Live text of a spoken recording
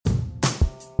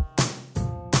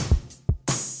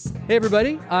Hey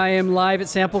everybody, I am live at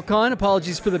SampleCon.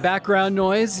 Apologies for the background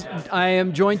noise. I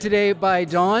am joined today by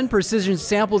Don. Precision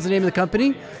Sample is the name of the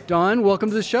company. Don, welcome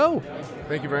to the show.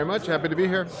 Thank you very much. Happy to be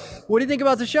here. What do you think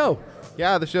about the show?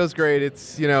 Yeah, the show's great.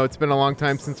 It's been a long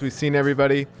time since we've seen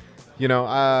everybody.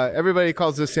 Everybody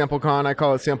calls this SampleCon. I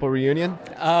call it Sample Reunion.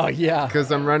 Oh, yeah.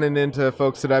 Because I'm running into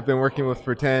folks that I've been working with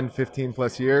for 10, 15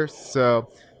 plus years. So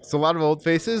it's a lot of old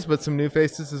faces, but some new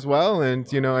faces as well. And,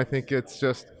 I think it's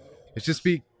just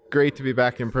great to be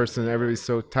back in person. Everybody's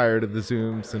so tired of the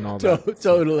Zooms and all that.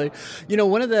 Totally.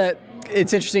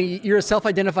 It's interesting. You're a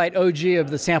self-identified OG of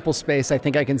the sample space. I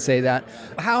think I can say that.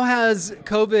 How has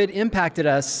COVID impacted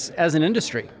us as an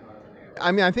industry?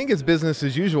 I think it's business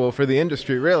as usual for the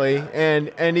industry, really.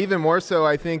 And even more so,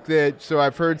 I think that,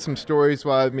 I've heard some stories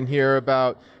while I've been here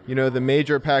about, the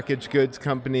major packaged goods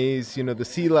companies, the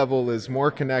C-level is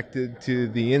more connected to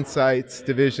the insights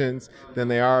divisions than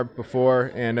they are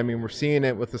before. And we're seeing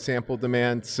it with the sample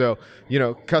demand. So,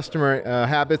 customer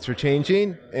habits are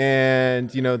changing and,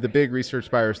 the big research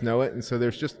buyers know it. And so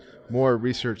there's just more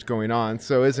research going on.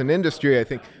 So as an industry, I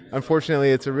think,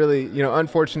 unfortunately, it's a really,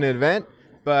 unfortunate event.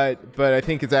 But I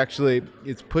think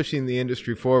it's pushing the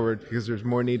industry forward because there's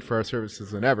more need for our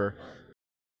services than ever.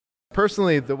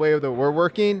 Personally, the way that we're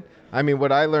working,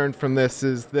 what I learned from this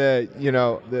is that,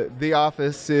 the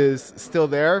office is still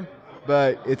there,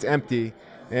 but it's empty.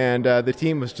 And the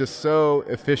team was just so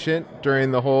efficient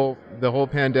during the whole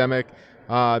pandemic.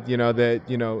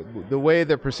 The way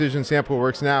that Precision Sample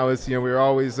works now is, we were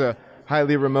always a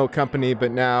highly remote company,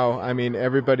 but now,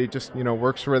 everybody just,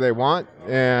 works where they want.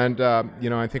 And,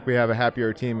 I think we have a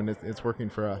happier team and it's working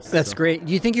for us. That's great.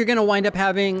 Do you think you're going to wind up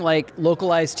having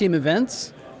localized team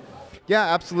events?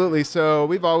 Yeah, absolutely. So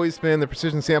we've always been, the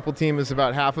Precision Sample team is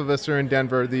about half of us are in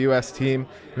Denver, the U.S. team,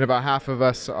 and about half of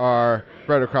us are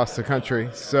spread across the country.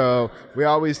 So we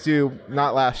always do,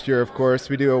 not last year, of course,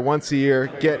 we do a once a year,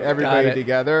 get everybody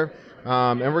together.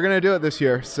 And we're going to do it this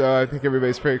year. So I think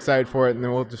everybody's pretty excited for it, and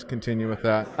then we'll just continue with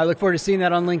that. I look forward to seeing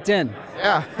that on LinkedIn.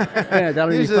 Yeah. That'll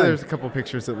be fun. There's a couple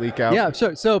pictures that leak out. Yeah,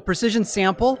 sure. So Precision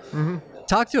Sample,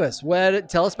 Talk to us.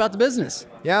 Tell us about the business.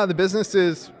 Yeah, the business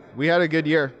is, we had a good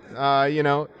year.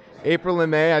 April and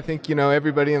May, I think,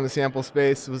 everybody in the sample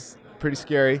space was pretty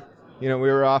scary. We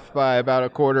were off by about a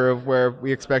quarter of where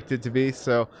we expected to be.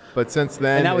 But since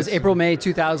then... And that was April, May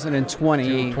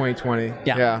 2020. 2020.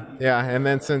 Yeah. And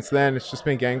then since then, it's just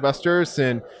been gangbusters,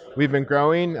 and we've been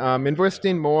growing,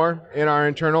 investing more in our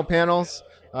internal panels.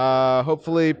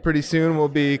 Hopefully, pretty soon, we'll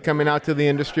be coming out to the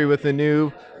industry with a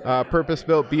new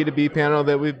purpose-built B2B panel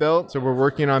that we've built. So we're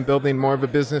working on building more of a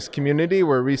business community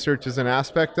where research is an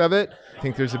aspect of it. I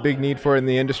think there's a big need for it in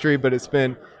the industry, but it's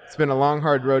been a long,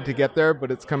 hard road to get there,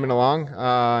 but it's coming along.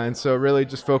 And so really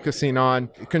just focusing on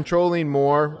controlling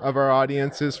more of our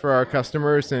audiences for our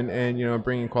customers and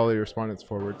bringing quality respondents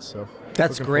forward. So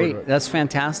that's great. That's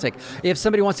fantastic. If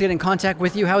somebody wants to get in contact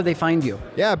with you, how would they find you?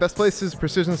 Yeah, best place is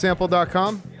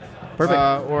precisionsample.com.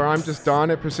 Perfect. Or I'm just Don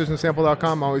at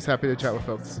precisionsample.com. Always happy to chat with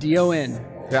folks. D-O-N.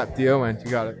 Yeah, D-O-N. You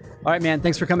got it. All right, man.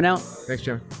 Thanks for coming out. Thanks,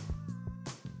 Jim.